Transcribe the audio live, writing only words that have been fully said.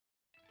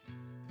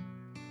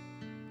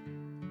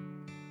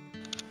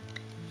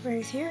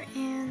right here,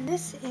 and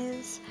this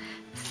is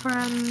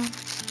from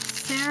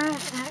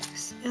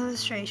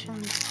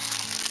sarahxillustrations.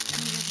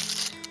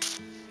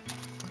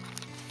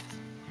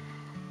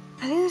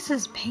 I think this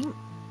is pink.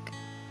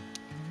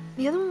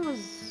 The other one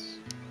was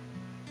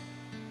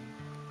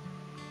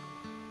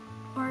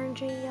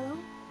orangey yellow.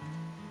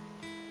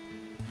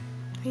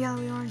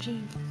 Yellowy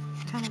orangey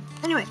kind of.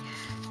 Anyway,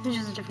 it's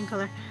just a different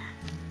color.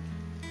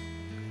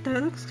 Though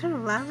it looks kind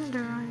of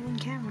lavender in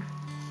camera.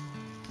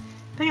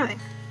 But anyway,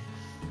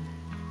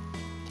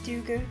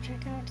 do go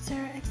check out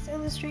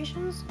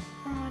sarahxillustrations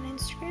on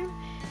Instagram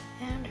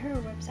and her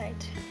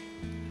website.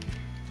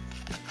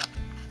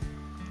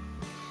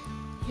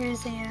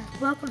 Here's a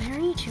welcome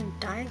Harry to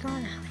Diagon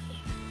Alley.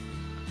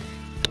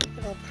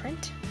 Little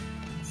print.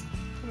 It's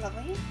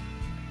lovely.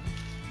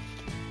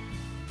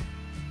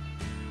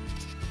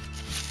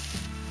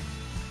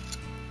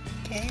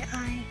 Okay,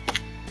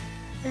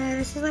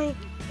 this is like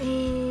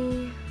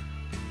I'm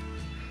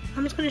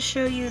just going to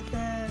show you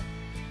the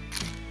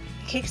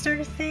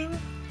Kickstarter thing,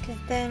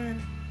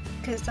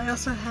 because I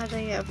also had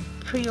a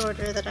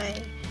pre-order that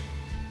I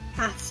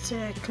asked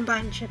to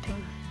combine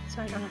shipping,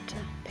 so I don't have to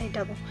pay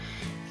double.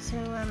 So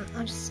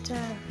I'll just,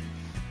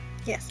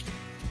 yes.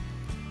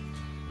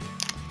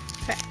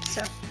 Okay,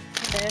 so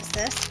there's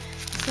this.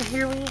 So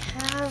here we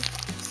have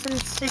some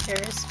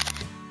stickers.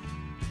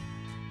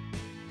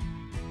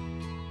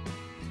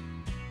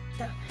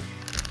 So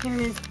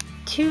here is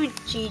 2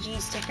 GG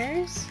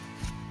stickers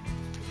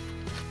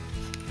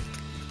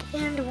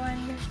and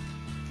 1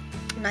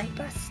 night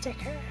bus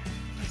sticker.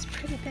 It's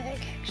pretty big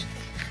actually.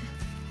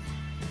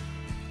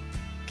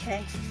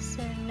 Okay,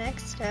 so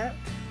next up,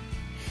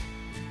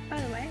 by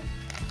the way,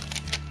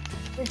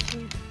 if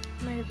you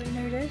might have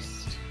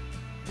noticed,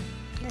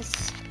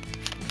 this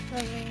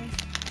lovely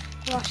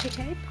washi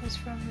tape was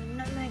from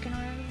Nutmeg and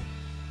Ireland.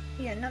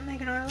 Yeah,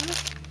 Nutmeg and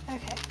Ireland.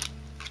 Okay,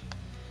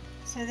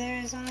 so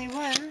there is only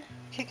one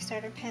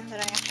Kickstarter pin that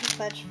I actually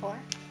pledged for.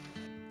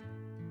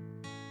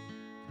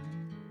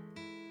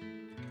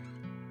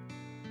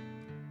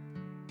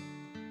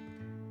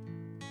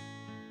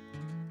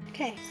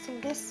 Okay, so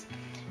this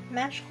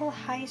Magical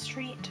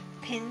Highstreet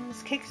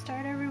Pins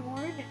Kickstarter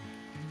reward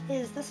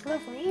is this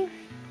lovely.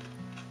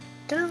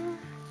 Dun!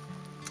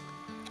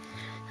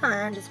 Oh,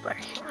 I'm just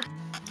blurry.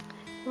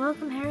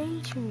 Welcome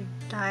Harry to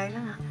Diagon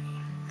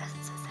Alley. That's what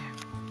it says there.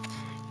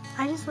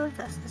 I just love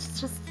this. It's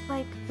just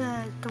like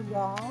the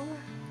wall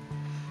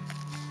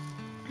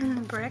and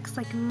the bricks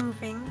like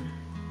moving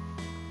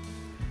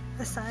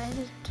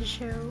aside to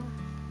show.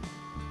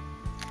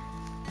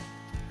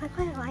 I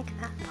quite like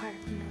that part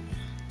of the movie.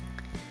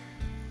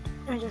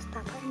 Or just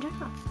that part in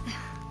general.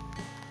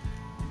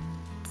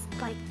 It's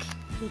like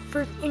the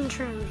first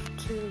intro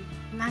to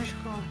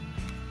Magical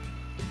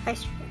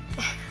Highstreet.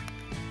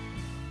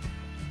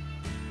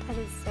 That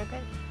is so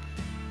good.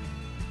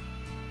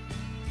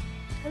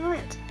 I love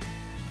it.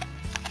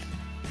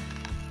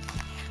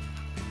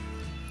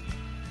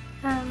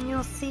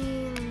 You'll see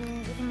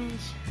in the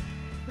image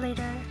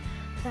later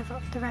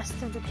the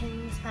rest of the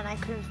pins that I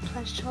could have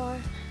pledged for.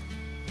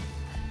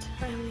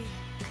 But I only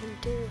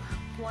could do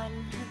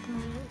one at the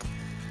moment.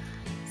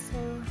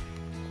 So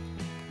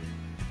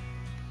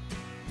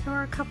there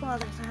were a couple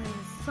others I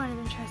was sort of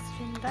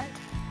interested in, but I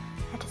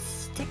had to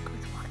stick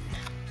with one.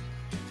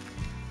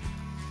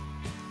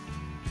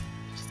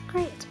 Which is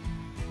great.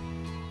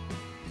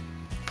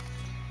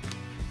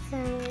 So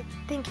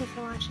thank you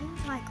for watching.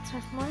 Like,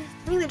 subscribe for more.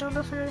 Ring the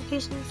doorbell for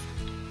notifications.